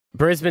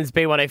Brisbane's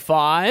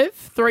B105.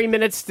 3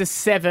 minutes to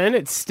 7.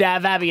 It's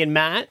Stav, Abby and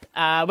Matt.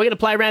 We're going to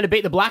play around to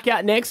beat the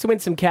blackout next to win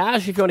some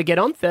cash. If you want to get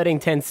on, 13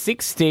 10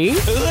 60.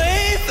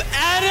 Leave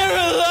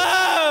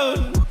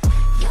Anna alone!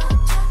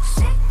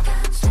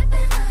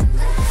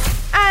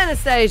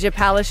 Anastasia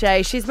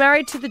Palaszczuk, she's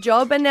married to the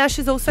job and now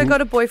she's also got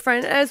a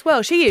boyfriend as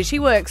well. She is. She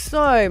works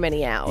so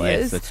many hours.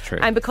 Yes, that's true.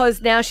 And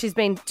because now she's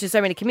been to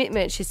so many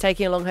commitments, she's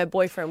taking along her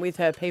boyfriend with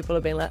her. People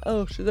have been like,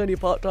 oh, she's only a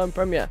part-time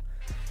premier.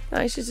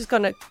 No, she's just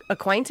got an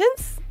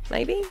acquaintance,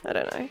 maybe? I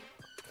don't know.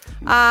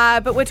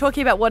 But we're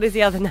talking about what is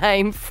the other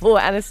name for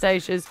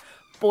Anastasia's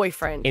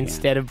boyfriend.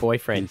 Instead of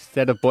boyfriend.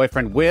 Instead of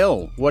boyfriend.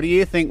 Will, what do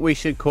you think we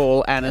should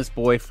call Anna's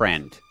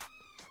boyfriend?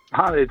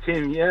 Hi there,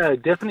 Tim. Yeah,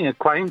 definitely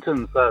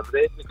acquaintance over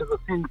there because I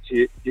think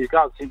you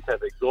guys seem to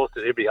have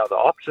exhausted every other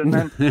option.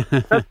 And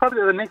that's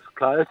probably the next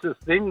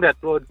closest thing that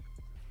would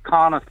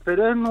kind of fit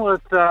in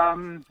with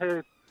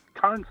her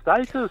current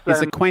status.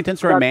 Is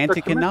acquaintance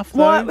romantic enough,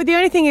 though? Well, the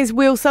only thing is,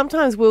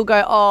 sometimes we'll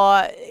go,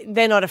 oh,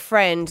 they're not a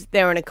friend,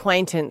 they're an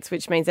acquaintance,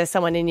 which means there's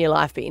someone in your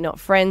life, but you're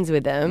not friends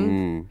with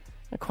them.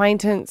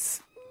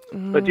 Acquaintance.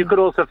 But you could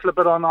also flip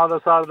it on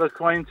either side of the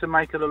coin to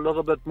make it a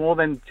little bit more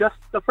than just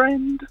a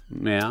friend.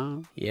 Yeah.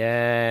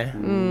 Yeah.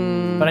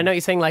 But I know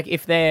you're saying, like,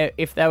 if they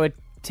were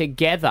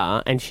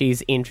together and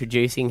she's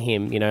introducing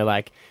him, you know,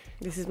 like,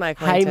 This is my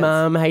acquaintance. hey,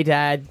 Mum, hey,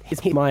 Dad,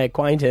 here's my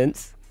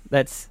acquaintance.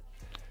 That's,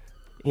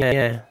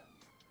 yeah.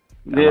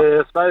 Yeah,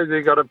 I suppose you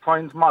got a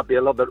point. Might be a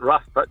little bit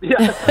rough, but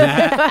yeah.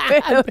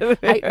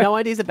 Hey, no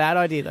idea's a bad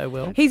idea, though,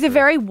 Will. He's a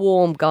very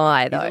warm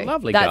guy, though. a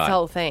lovely That's guy. the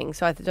whole thing.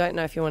 So I don't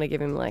know if you want to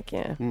give him, like,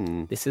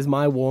 This is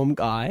my warm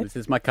guy. This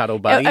is my cuddle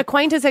buddy.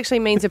 Acquaintance actually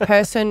means a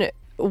person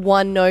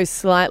one knows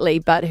slightly,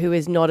 but who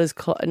is not as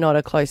not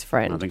a close I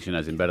friend. think she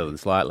knows him better than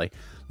slightly.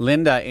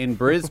 Linda, in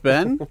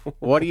Brisbane,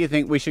 what do you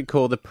think we should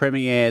call the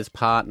Premier's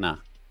partner?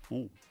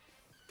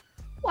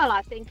 Well,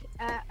 I think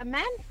a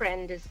man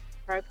friend is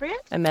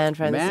appropriate. A man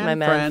friend. This is my Man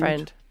man friend.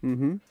 friend.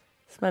 Mm-hmm.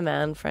 It's my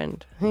man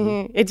friend.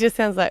 It just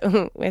sounds like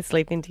we're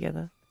sleeping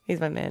together. He's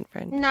my man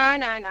friend. No.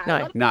 No.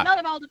 A lot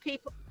of older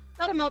people,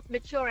 a lot of more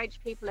mature age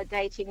people are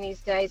dating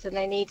these days, and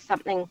they need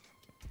some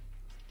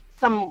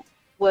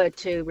word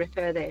to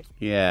refer there.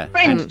 Yeah.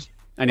 Friend.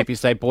 And if you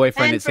say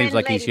boyfriend, Man it seems friend,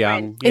 like he's lady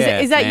young.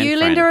 Is that man you,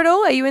 friend. Linda, at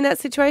all? Are you in that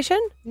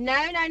situation? No.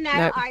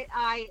 No.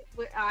 I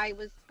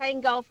was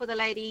playing golf with a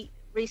lady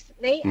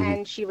recently,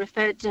 and she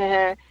referred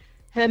to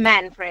her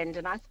man friend,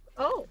 and I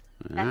thought,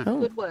 that's a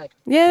good word.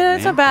 Yeah,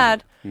 that's not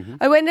bad. Mm-hmm.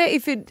 I wonder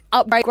if it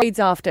upgrades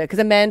after, because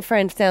a man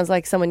friend sounds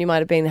like someone you might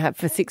have been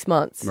for 6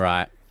 months.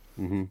 Right.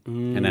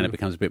 Mm-hmm. And then it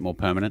becomes a bit more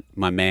permanent.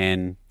 My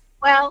man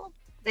Well,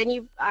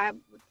 then I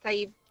would say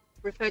you've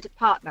referred to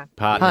partner.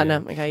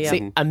 partner. Okay, yeah.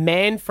 See, a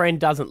man friend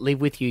doesn't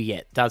live with you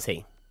yet, does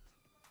he?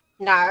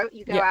 No,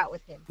 you go out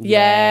with him.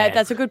 Yeah, Yeah.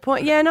 that's a good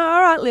point. Yeah, no,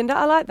 all right, Linda,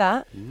 I like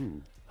that.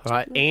 All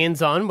right,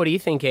 Ian's on. What do you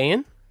think,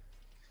 Ian?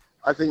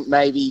 I think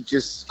maybe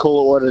just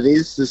call it what it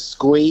is, the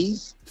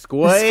squeeze.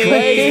 Squeeze.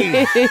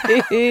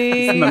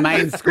 It's my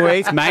main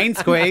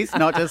squeeze,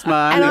 not just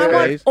my And I only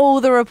want squeeze. all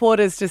the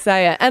reporters to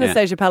say it.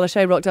 Anastasia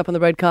Palaszczuk rocked up on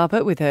the red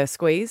carpet with her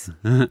squeeze.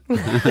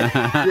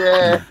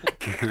 Yeah.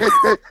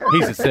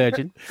 He's a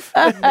surgeon.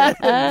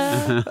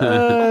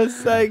 Oh,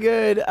 so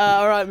good.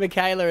 All right,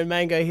 Michaela and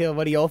Mango Hill,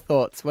 what are your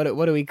thoughts? What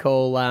do we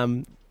call,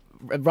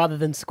 rather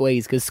than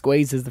squeeze, because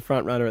squeeze is the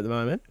front runner at the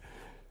moment?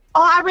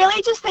 Oh, I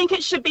really just think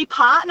it should be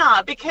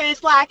partner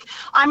because, like,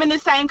 I'm in the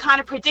same kind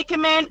of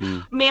predicament.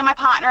 Me and my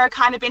partner have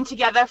kind of been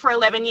together for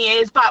 11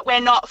 years, but we're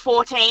not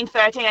 14,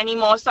 13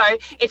 anymore. So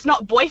it's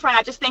not boyfriend.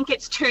 I just think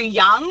it's too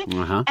young.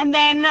 Uh-huh. And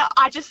then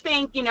I just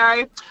think,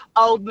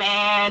 old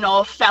man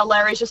or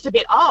fella is just a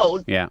bit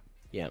old. Yeah.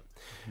 Yeah.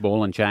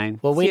 Ball and chain.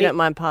 Well, You don't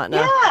mind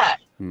partner. Yeah.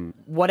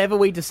 whatever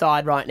we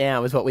decide right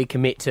now is what we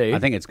commit to. I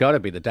think it's got to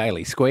be the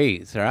daily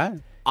squeeze, right?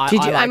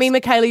 I mean,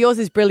 Michaela, yours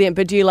is brilliant,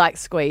 but do you like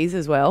squeeze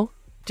as well?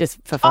 Just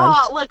for fun?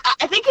 Oh, look,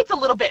 I think it's a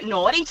little bit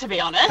naughty, to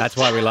be honest. That's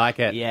why we like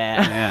it.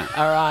 Yeah.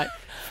 All right.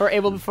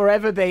 It will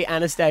forever be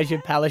Anastasia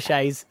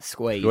Palaszczuk's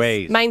squeeze.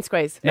 Squeeze. Main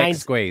squeeze. Main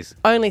squeeze.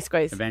 Only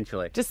squeeze.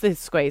 Eventually. Just the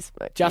squeeze.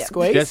 Just Yeah.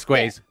 squeeze? Just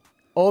squeeze.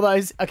 All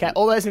those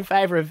in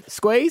favour of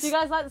squeeze? Do you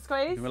guys like the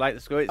squeeze? We like the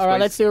squeeze. All right,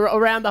 let's do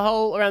around the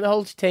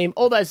whole team.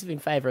 All those in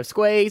favour of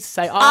squeeze,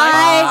 say aye.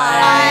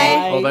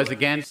 Aye. All those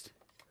against?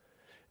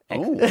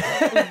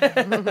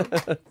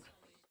 Oh.